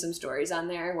definitely seen some stories on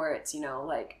there where it's, you know,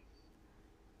 like,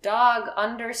 dog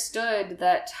understood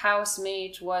that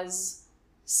housemate was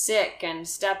sick and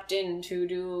stepped in to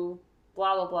do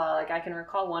blah, blah, blah. Like, I can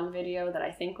recall one video that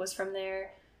I think was from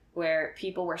there where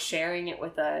people were sharing it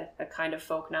with a kind of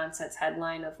folk nonsense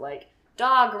headline of, like,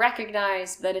 dog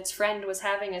recognized that its friend was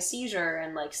having a seizure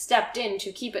and, like, stepped in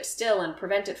to keep it still and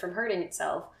prevent it from hurting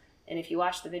itself. And if you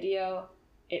watch the video,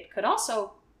 it could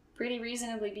also pretty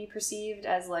reasonably be perceived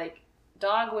as, like,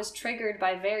 dog was triggered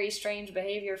by very strange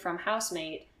behavior from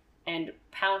housemate and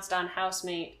pounced on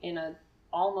housemate in a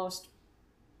almost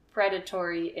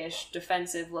predatory-ish,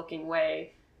 defensive-looking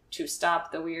way to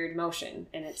stop the weird motion.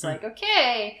 And it's like,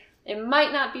 okay, it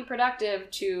might not be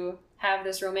productive to have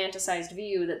this romanticized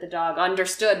view that the dog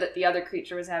understood that the other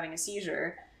creature was having a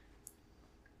seizure.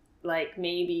 Like,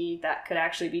 maybe that could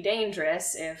actually be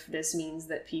dangerous if this means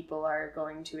that people are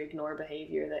going to ignore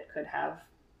behavior that could have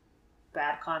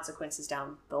bad consequences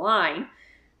down the line.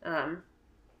 On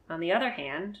the other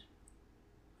hand,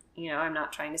 you know, I'm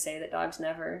not trying to say that dogs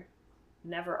never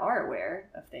are aware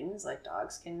of things. Like,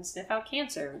 dogs can sniff out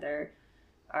cancer. There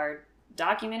are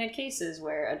documented cases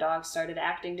where a dog started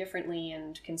acting differently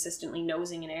and consistently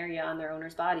nosing an area on their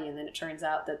owner's body, and then it turns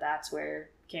out that that's where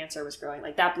cancer was growing.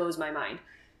 Like, that blows my mind.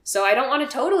 So I don't want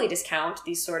to totally discount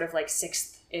these sort of, like,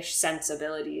 sixth-ish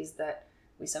sensibilities that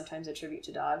we sometimes attribute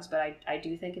to dogs, but I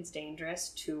do think it's dangerous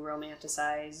to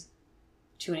romanticize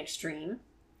to an extreme,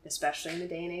 especially in the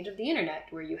day and age of the internet,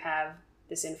 where you have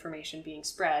this information being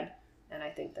spread, and I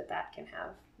think that can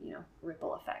have, you know,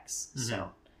 ripple effects. Mm-hmm.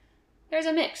 So there's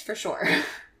a mix, for sure.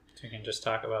 We can just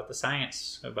talk about the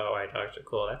science about why dogs are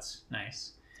cool. That's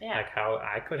nice. Yeah. Like how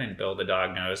I couldn't build a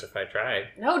dog nose if I tried.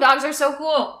 No, dogs are so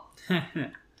cool.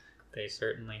 They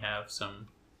certainly have some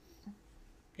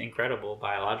incredible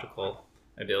biological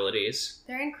abilities.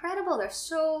 They're incredible. They're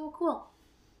so cool.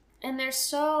 And they're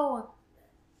so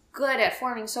good at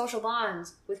forming social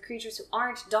bonds with creatures who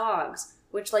aren't dogs.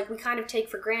 which like we kind of take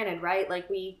for granted, right? Like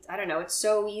I don't know, it's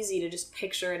so easy to just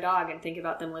picture a dog and think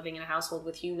about them living in a household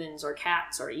with humans or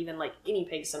cats or even like guinea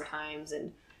pigs sometimes.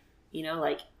 And, you know,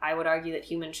 like I would argue that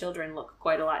human children look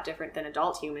quite a lot different than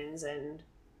adult humans. And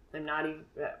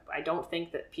I don't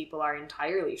think that people are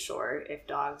entirely sure if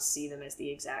dogs see them as the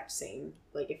exact same.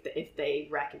 Like if they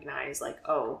recognize like,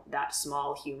 oh, that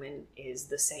small human is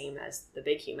the same as the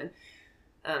big human.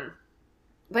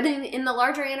 But in the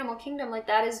larger animal kingdom, like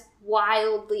that is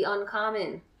wildly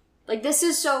uncommon. Like this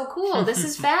is so cool. This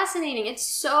is fascinating. It's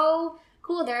so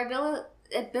cool. Their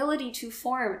ability to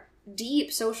form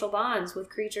deep social bonds with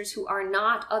creatures who are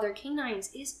not other canines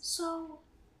is so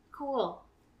cool.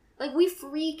 Like we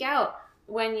freak out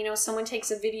when, you know, someone takes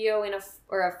a video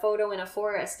or a photo in a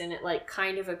forest and it like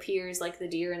kind of appears like the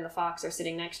deer and the fox are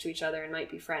sitting next to each other and might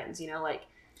be friends, you know, like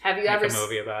have you ever a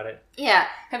movie about it? Yeah.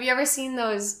 Have you ever seen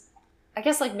those, I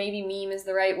guess like maybe meme is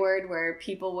the right word, where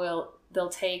they'll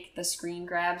take the screen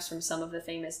grabs from some of the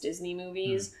famous Disney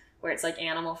movies where it's like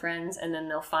animal friends and then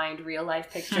they'll find real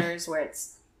life pictures where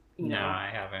it's, you know, no, I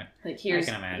haven't. Like here's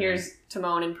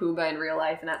Timon and Pumbaa in real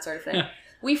life and that sort of thing.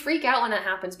 We freak out when that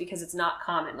happens because it's not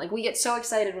common. Like, we get so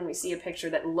excited when we see a picture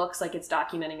that looks like it's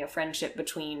documenting a friendship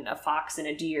between a fox and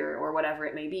a deer or whatever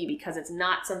it may be, because it's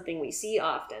not something we see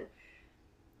often.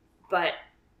 But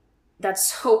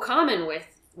that's so common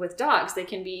with dogs. They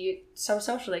can be so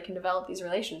social. They can develop these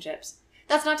relationships.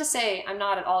 That's not to say, I'm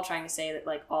not at all trying to say that,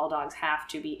 like, all dogs have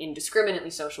to be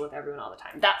indiscriminately social with everyone all the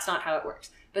time. That's not how it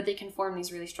works. But they can form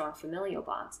these really strong familial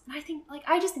bonds. And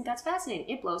I just think that's fascinating.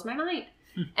 It blows my mind.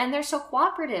 And they're so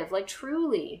cooperative, like,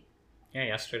 truly. Yeah,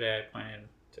 yesterday I pointed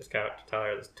to Scout to tell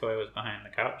her this toy was behind the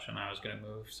couch and I was going to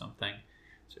move something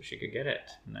so she could get it.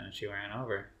 And then she ran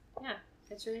over. Yeah,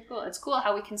 it's really cool. It's cool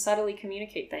how we can subtly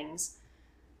communicate things.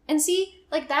 And see,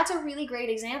 like, that's a really great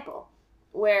example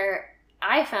where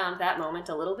I found that moment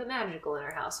a little bit magical in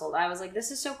our household. I was like,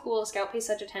 this is so cool. Scout pays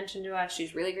such attention to us.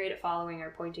 She's really great at following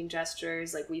our pointing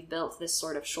gestures. Like, we've built this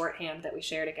sort of shorthand that we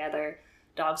share together.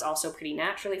 Dogs also pretty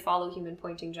naturally follow human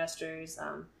pointing gestures.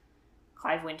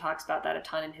 Clive Wynne talks about that a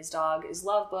ton in his Dog is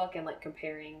Love book, and like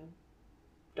comparing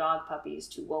dog puppies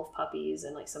to wolf puppies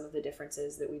and like some of the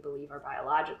differences that we believe are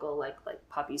biological. Like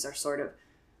puppies are sort of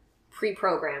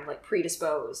pre-programmed, like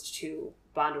predisposed to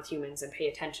bond with humans and pay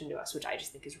attention to us, which I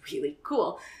just think is really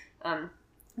cool.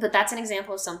 But that's an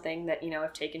example of something that, you know,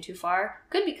 if taken too far,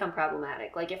 could become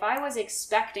problematic. Like, if I was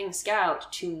expecting Scout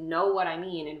to know what I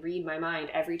mean and read my mind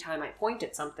every time I point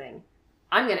at something,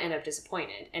 I'm going to end up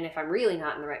disappointed. And if I'm really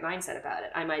not in the right mindset about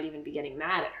it, I might even be getting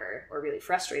mad at her or really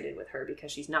frustrated with her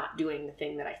because she's not doing the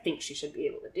thing that I think she should be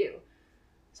able to do.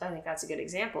 So I think that's a good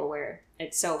example where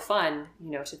it's so fun, you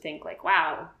know, to think like,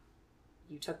 wow,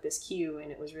 you took this cue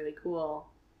and it was really cool.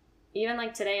 Even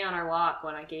like today on our walk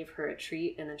when I gave her a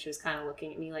treat and then she was kind of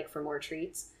looking at me like for more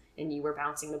treats and you were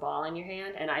bouncing the ball in your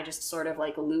hand and I just sort of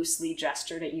like loosely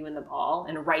gestured at you and the ball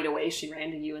and right away she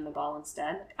ran to you and the ball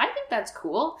instead. I think that's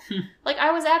cool. Like,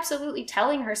 I was absolutely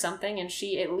telling her something and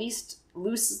she at least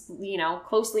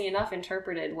closely enough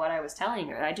interpreted what I was telling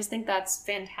her. I just think that's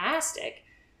fantastic.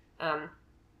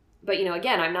 But, you know,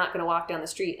 again, I'm not going to walk down the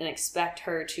street and expect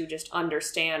her to just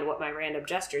understand what my random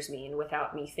gestures mean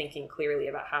without me thinking clearly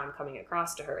about how I'm coming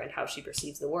across to her and how she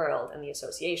perceives the world and the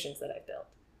associations that I've built.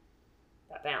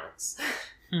 That balance.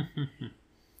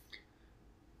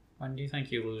 When do you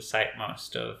think you lose sight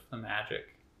most of the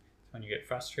magic? When you get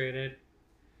frustrated?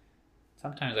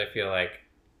 Sometimes I feel like,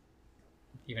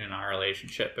 even in our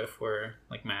relationship, if we're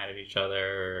like mad at each other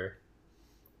or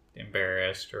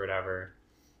embarrassed or whatever,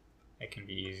 it can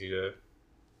be easy to,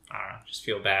 I don't know, just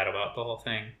feel bad about the whole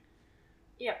thing.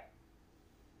 Yep.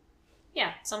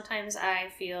 Yeah, sometimes I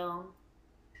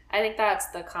think that's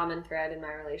the common thread in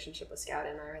my relationship with Scout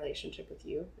and my relationship with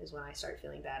you, is when I start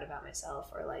feeling bad about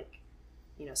myself, or like,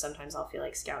 you know, sometimes I'll feel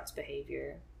like Scout's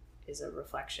behavior is a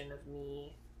reflection of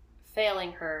me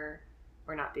failing her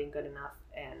or not being good enough,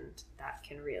 and that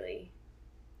can really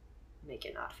make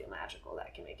it not feel magical.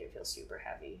 That can make it feel super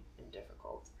heavy and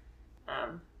difficult.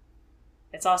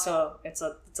 It's also, it's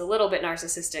a little bit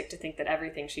narcissistic to think that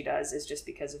everything she does is just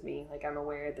because of me. Like, I'm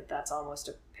aware that that's almost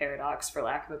a paradox, for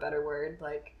lack of a better word,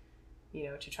 like, you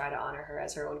know, to try to honor her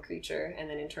as her own creature and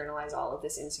then internalize all of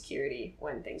this insecurity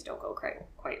when things don't go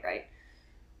quite right.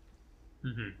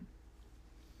 Mm-hmm.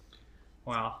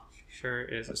 Well, she sure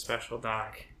is a special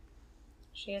dog.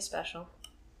 She is special.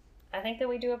 I think that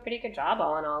we do a pretty good job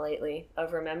all in all lately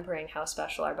of remembering how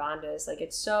special our bond is. Like,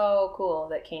 it's so cool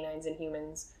that canines and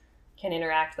humans can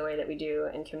interact the way that we do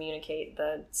and communicate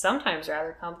the sometimes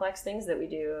rather complex things that we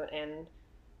do. And,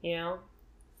 you know,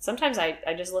 sometimes I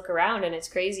just look around and it's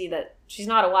crazy that she's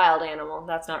not a wild animal.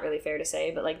 That's not really fair to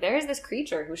say. But, like, there's this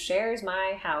creature who shares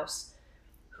my house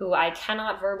who I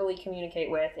cannot verbally communicate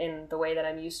with in the way that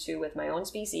I'm used to with my own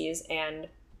species. And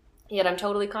yet I'm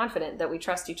totally confident that we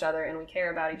trust each other and we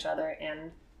care about each other.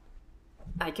 And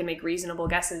I can make reasonable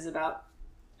guesses about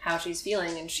how she's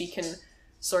feeling and she can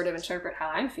sort of interpret how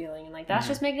I'm feeling. And, like, that's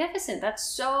just magnificent. That's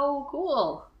so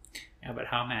cool. Yeah, but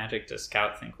how magic does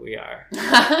Scout think we are?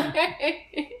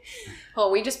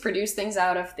 Well, we just produce things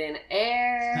out of thin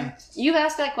air. You've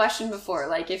asked that question before,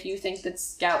 like if you think that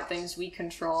Scout thinks we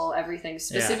control everything,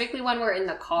 specifically when we're in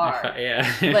the car.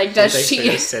 Yeah. Like, does she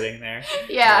just sitting there?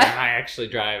 Yeah. Or am I actually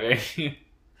driving?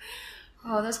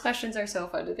 Oh, those questions are so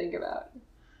fun to think about.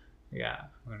 Yeah,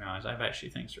 who knows? I bet she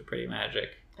thinks we're pretty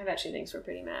magic. I bet she thinks we're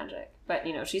pretty magic. But,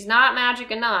 you know, she's not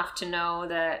magic enough to know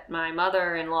that my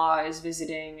mother-in-law is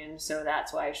visiting, and so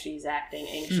that's why she's acting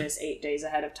anxious 8 days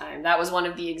ahead of time. That was one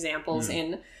of the examples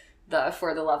in the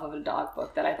For the Love of a Dog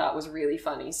book that I thought was really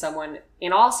funny. Someone,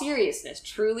 in all seriousness,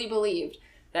 truly believed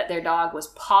that their dog was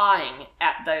pawing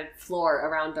at the floor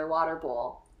around their water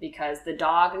bowl because the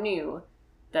dog knew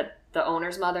that the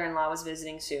owner's mother-in-law was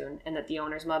visiting soon and that the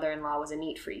owner's mother-in-law was a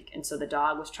neat freak. And so the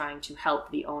dog was trying to help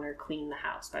the owner clean the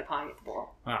house by pawing at the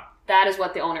bowl. Wow. That is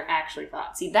what the owner actually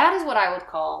thought. See, that is what I would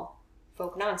call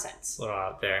folk nonsense. A little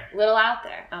out there. Little out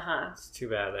there. Uh-huh. It's too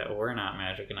bad that we're not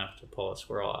magic enough to pull a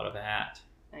squirrel out of a hat.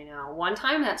 I know. One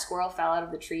time that squirrel fell out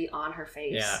of the tree on her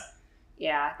face. Yeah.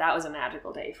 Yeah, that was a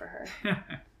magical day for her.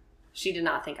 She did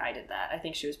not think I did that. I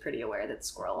think she was pretty aware that the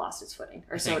squirrel lost its footing.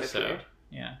 Or so it appeared. So.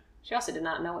 Yeah. She also did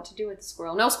not know what to do with the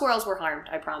squirrel. No squirrels were harmed,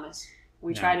 I promise.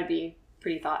 We try to be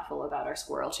pretty thoughtful about our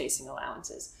squirrel chasing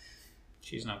allowances.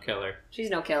 She's no killer. She's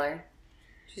no killer.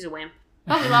 She's a wimp.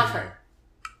 But we love her.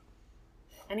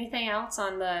 Anything else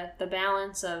on the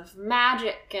balance of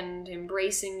magic and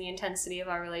embracing the intensity of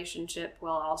our relationship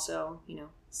while also, you know,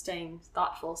 staying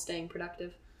thoughtful, staying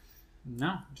productive?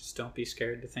 No, just don't be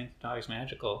scared to think the dog's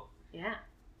magical. Yeah.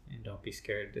 And don't be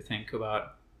scared to think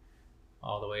about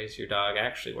all the ways your dog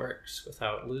actually works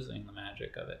without losing the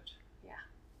magic of it. Yeah.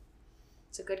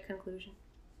 It's a good conclusion.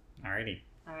 Alrighty.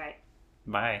 All right.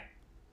 Bye.